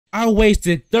I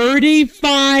wasted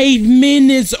 35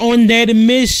 minutes on that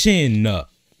mission.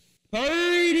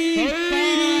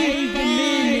 35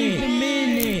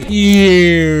 minutes.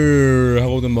 Yeah.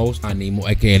 Hold the most. I need more.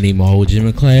 I need my whole gym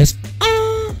in class.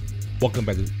 Welcome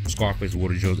back to Scarface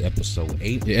Water Drills episode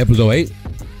 8. Yeah, episode 8.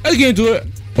 Let's get into it.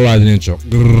 Alright, the intro.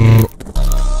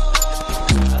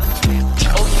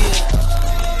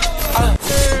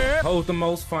 Hold the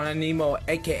most fun. I need more.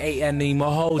 AKA I need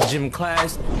my whole gym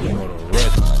class. You know the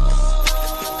rest.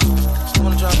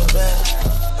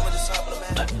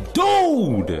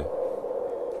 Dude!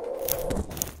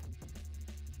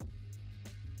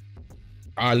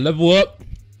 Alright, level up.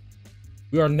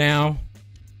 We are now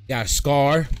got a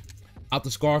Scar. Out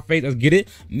the Scarface. Let's get it.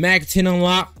 Mag 10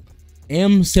 unlock.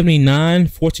 M79.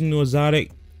 14 new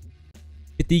exotic.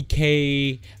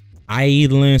 50k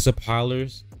island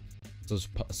suppliers.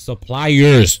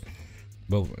 Suppliers.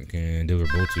 Both can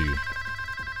deliver both to you.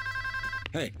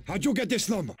 Hey, how'd you get this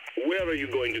number? Where are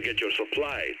you going to get your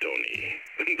supply, Tony?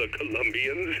 The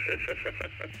Colombians?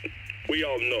 We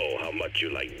all know how much you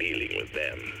like dealing with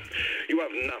them. You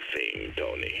have nothing,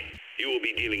 Tony. You will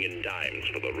be dealing in dimes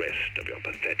for the rest of your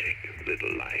pathetic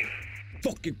little life.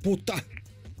 Fucking puta!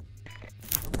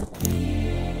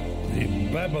 The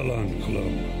Babylon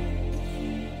Club.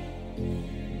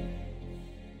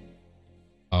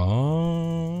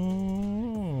 Oh,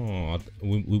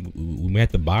 we may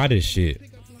have to buy this shit.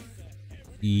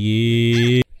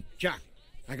 Yeah. Jack,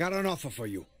 I got an offer for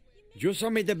you. You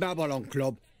submit the Babylon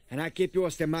Club, and I keep you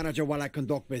as the manager while I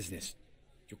conduct business.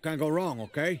 You can't go wrong,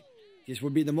 okay? This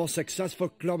will be the most successful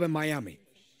club in Miami.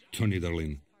 Tony,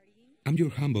 darling, I'm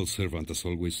your humble servant as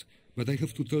always, but I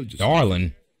have to tell you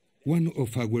Darling. One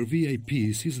of our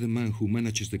VIPs is the man who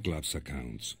manages the club's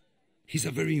accounts. He's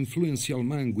a very influential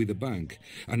man with the bank,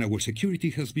 and our security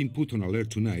has been put on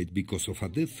alert tonight because of a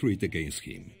death threat against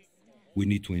him. We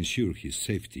need to ensure his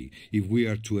safety if we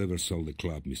are to ever sell the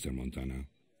club, Mr. Montana.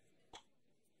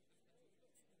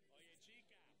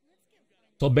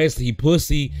 So basically, he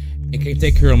pussy and can't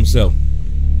take care of himself.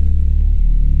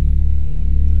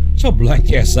 Get your black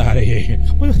ass out of here.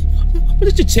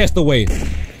 Put your chest away.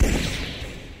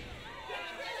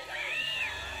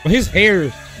 But his hair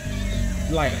is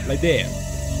like that.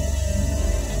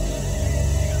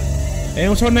 And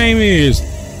what's her name is?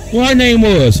 What her name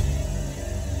was?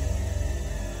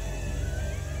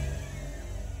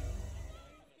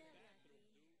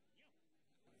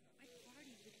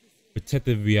 Protect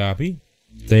the VIP.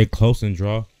 Stay close and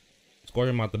draw. Score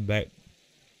him out the back.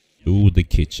 To the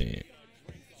kitchen.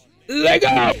 Let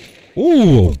go!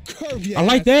 Ooh. I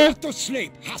like that. To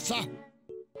sleep, Hassa.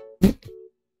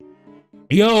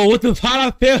 Yo, what the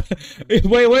fuck? Wait.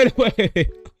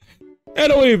 That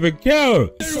don't even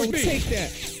count. So take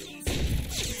that.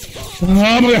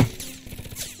 Oh my god.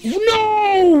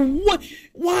 No! What?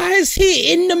 Why is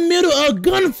he in the middle of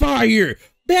gunfire?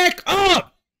 Back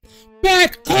up!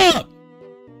 Back up!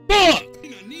 Fuck!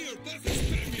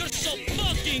 You're so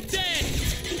fucking dead!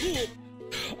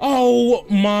 Oh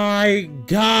my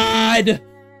god!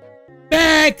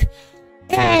 Back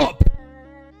up!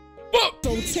 Fuck!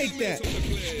 Don't take that.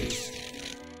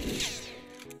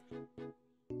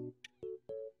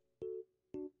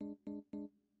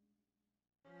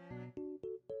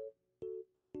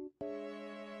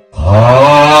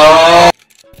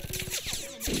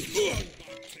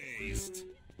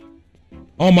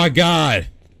 Oh my god!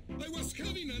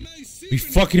 We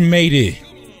fucking made it!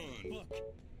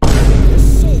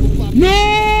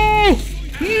 No!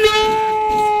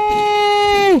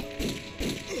 No!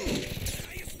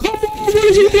 Come on! What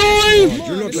is he doing?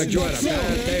 You look like you had a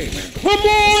bad day, man. Come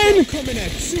on! Coming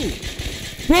at you.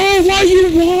 Bro, why are you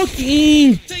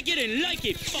walking? Take it and like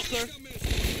it, fucker!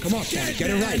 Come on, Tony, get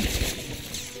it right.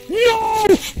 No!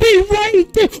 Be right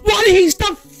there! Why did he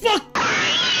stop? Fuck!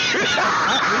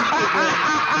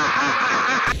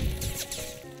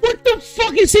 What the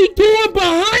fuck is he doing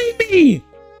behind me?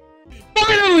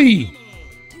 Finally!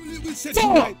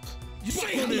 Fuck! You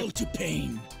say hello to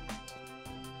pain.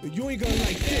 But you ain't gonna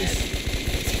like this.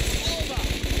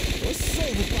 What's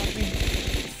over, papi?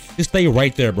 Just stay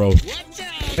right there, bro.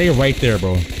 Stay right there,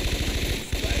 bro.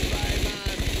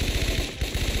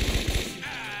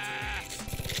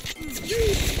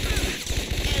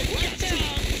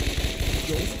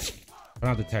 Try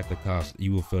not to attack the cops.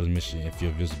 You will fail the mission if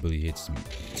your visibility hits me.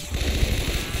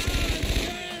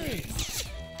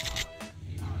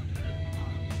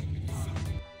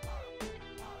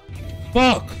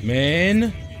 Fuck,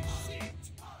 man.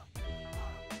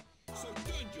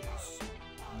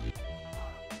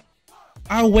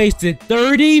 I wasted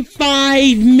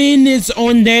 35 minutes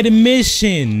on that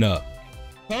mission.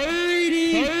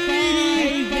 35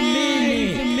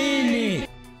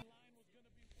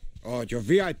 Your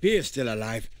VIP is still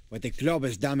alive, but the club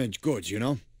is damaged goods, you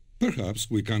know? Perhaps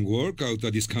we can work out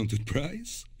a discounted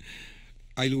price.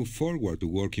 I look forward to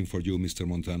working for you, Mr.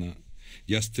 Montana.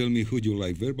 Just tell me who you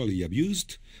like verbally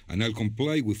abused, and I'll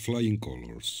comply with flying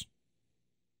colors.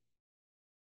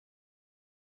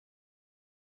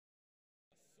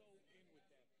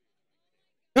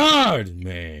 God,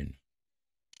 man.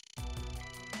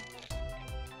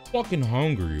 Fucking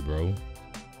hungry, bro.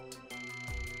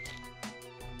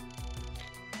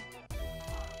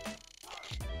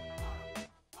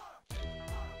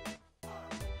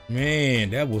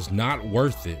 Man, that was not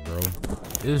worth it, bro.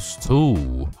 It's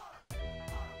too.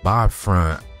 Buy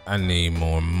front. I need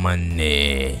more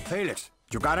money. Felix,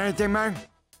 you got anything, man?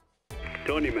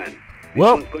 Tony, man.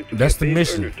 Well, that's the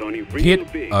mission.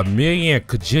 Get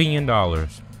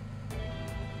 $1,000,000,000.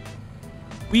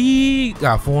 We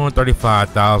got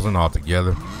 435,000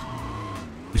 altogether.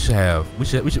 We should have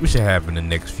in the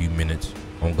next few minutes.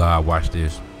 Oh God, watch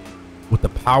this. With the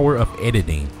power of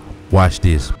editing, watch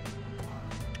this.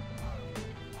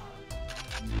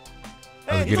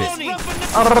 Let's get it.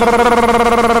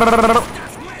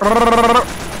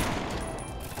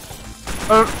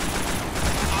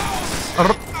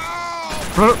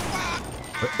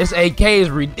 This AK is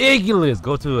ridiculous.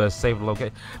 Go to a safe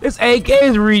location. This AK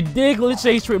is ridiculous.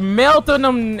 It's melting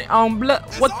them on blood.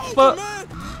 What the fuck?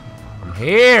 I'm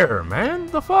here, man.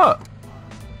 What the fuck?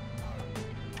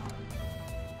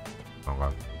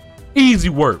 Okay. Easy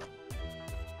work.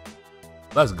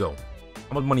 Let's go.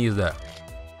 How much money is that?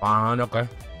 500. Okay.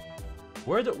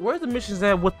 Where's the missions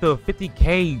at with the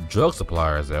 50K drug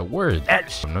suppliers at? Where is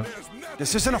that shit? No?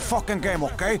 This isn't a fucking game,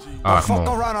 okay? Alright, Don't fuck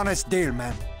around on this deal,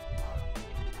 man.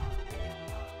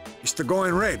 It's the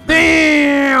going rate,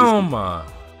 man. Damn!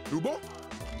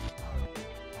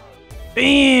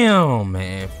 Damn,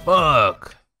 man.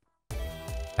 Fuck.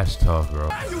 That's tough, bro.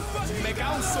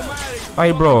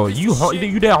 Hey, bro, you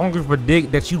that hungry for dick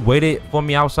that you waited for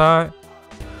me outside?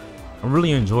 I'm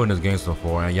really enjoying this game so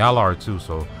far, and y'all are too.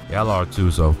 So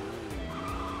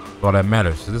all that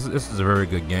matters. So this is a very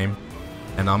good game,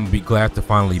 and I'm gonna be glad to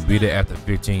finally beat it after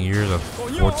 15 years or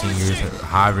 14 years,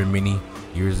 however many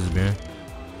years it's been.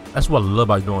 That's what I love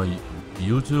about doing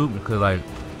YouTube, because like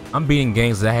I'm beating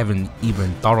games that I haven't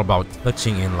even thought about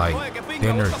touching in like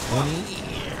 10 or 20.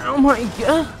 Oh my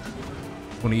God,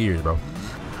 20 years, bro.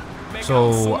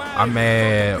 So I'm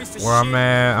at where I'm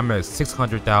at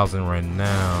 600,000 right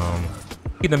now.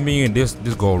 Get $1 million this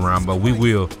go around, but we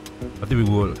will. I think we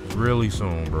will really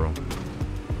soon, bro.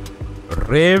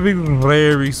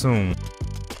 Very soon.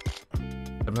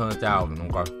 700,000.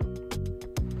 Okay.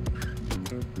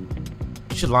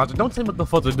 You should launch it. Don't tell me what the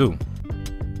fuck to do.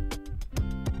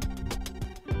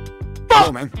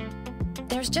 Oh, man.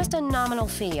 There's just a nominal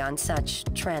fee on such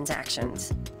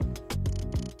transactions.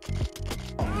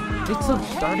 It took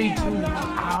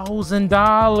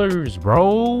 $32,000,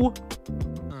 bro.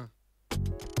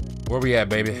 Where we at,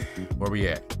 baby? Where we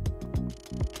at?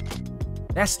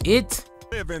 That's it?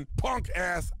 Living punk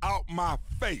ass out my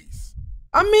face.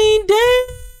 I mean,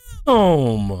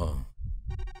 damn.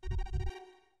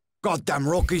 Goddamn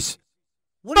rookies.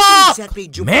 What is exactly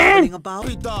you man. About?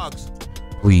 Three dogs.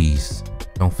 Please,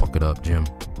 don't fuck it up, Jim.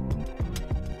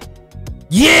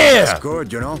 Yeah! That's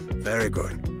good, you know? Very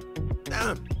good.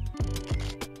 Damn.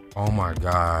 Oh my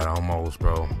God, almost,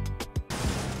 bro.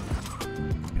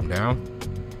 Down.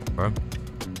 Okay.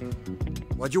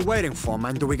 What you waiting for,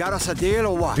 man? Do we got us a deal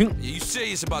or what? You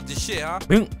serious about this shit, huh?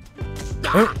 Yeah,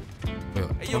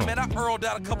 Hey, yo, man, I earled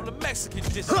out a couple of Mexican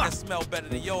dishes that smell better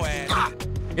than your ass.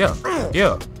 yeah.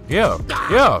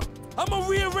 I'm a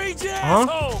rearrange your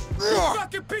asshole. You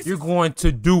fucking piece You're going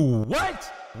to do what?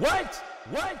 What?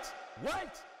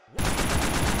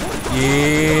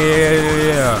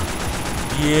 Yeah.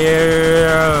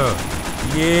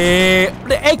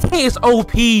 The AK is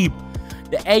OP. The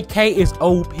AK is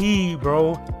OP,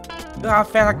 bro. Look how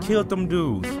fast I killed them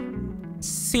dudes.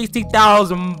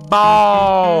 60,000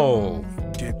 balls.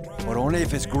 Shit, but only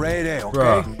if it's grade A, okay?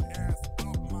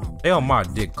 Bruh. They on my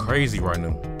dick crazy right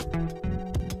now.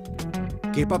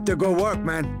 Keep up the good work,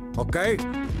 man, okay?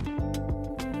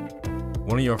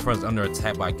 One of your fronts under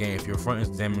attack by game. If your front is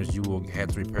damaged, you will have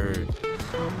to repair it.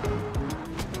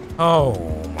 Oh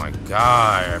my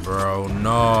God, bro.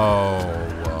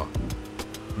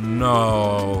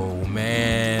 No,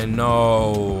 man,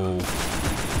 no.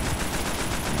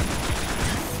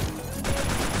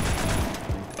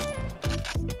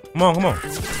 Come on. I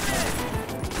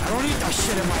don't need that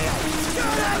shit in my life.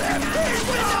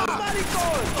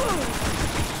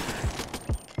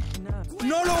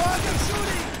 No lo hagas.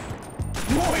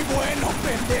 Muy bueno,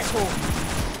 pendejo.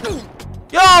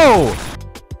 Yo!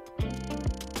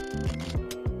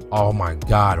 Oh my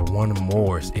God, one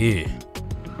more is it.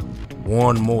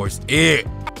 One more is it.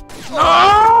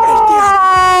 Oh!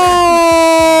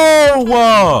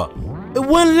 It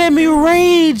wouldn't let me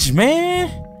rage, man.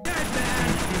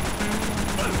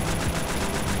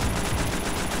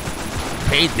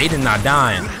 Hey, they did not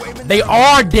die. They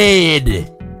are dead.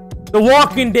 The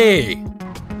Walking Dead.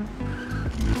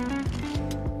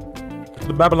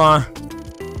 The Babylon.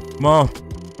 Come on.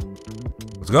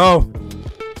 Let's go.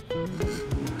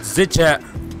 This is it, chat.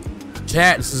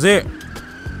 Chat, this is it.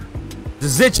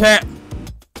 This is it, chat.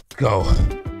 Let's go.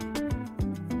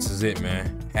 This is it,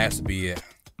 man. Has to be it.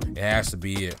 It has to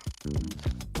be it.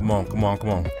 Come on, come on, come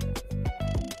on.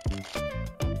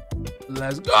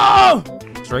 Let's go!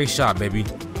 Straight shot, baby.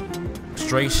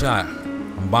 Straight shot.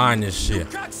 I'm buying this shit.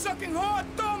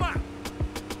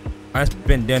 I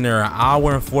spent dinner an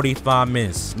hour and 45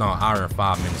 minutes. No, an hour and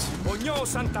 5 minutes.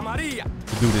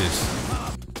 To do this.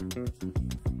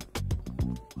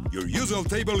 Your usual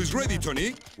table is ready,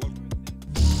 Tony.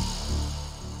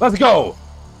 Let's go.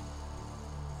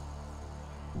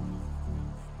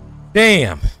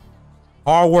 Damn.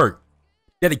 Hard work.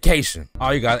 Dedication.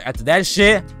 All you guys, after that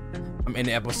shit, I'm in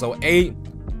episode 8.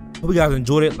 Hope you guys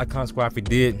enjoyed it. Like, comment, subscribe if you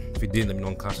did. If you did, let me know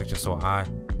in the comment section so I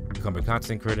become a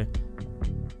content creator.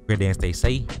 Great day and stay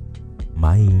safe.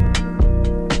 Bye.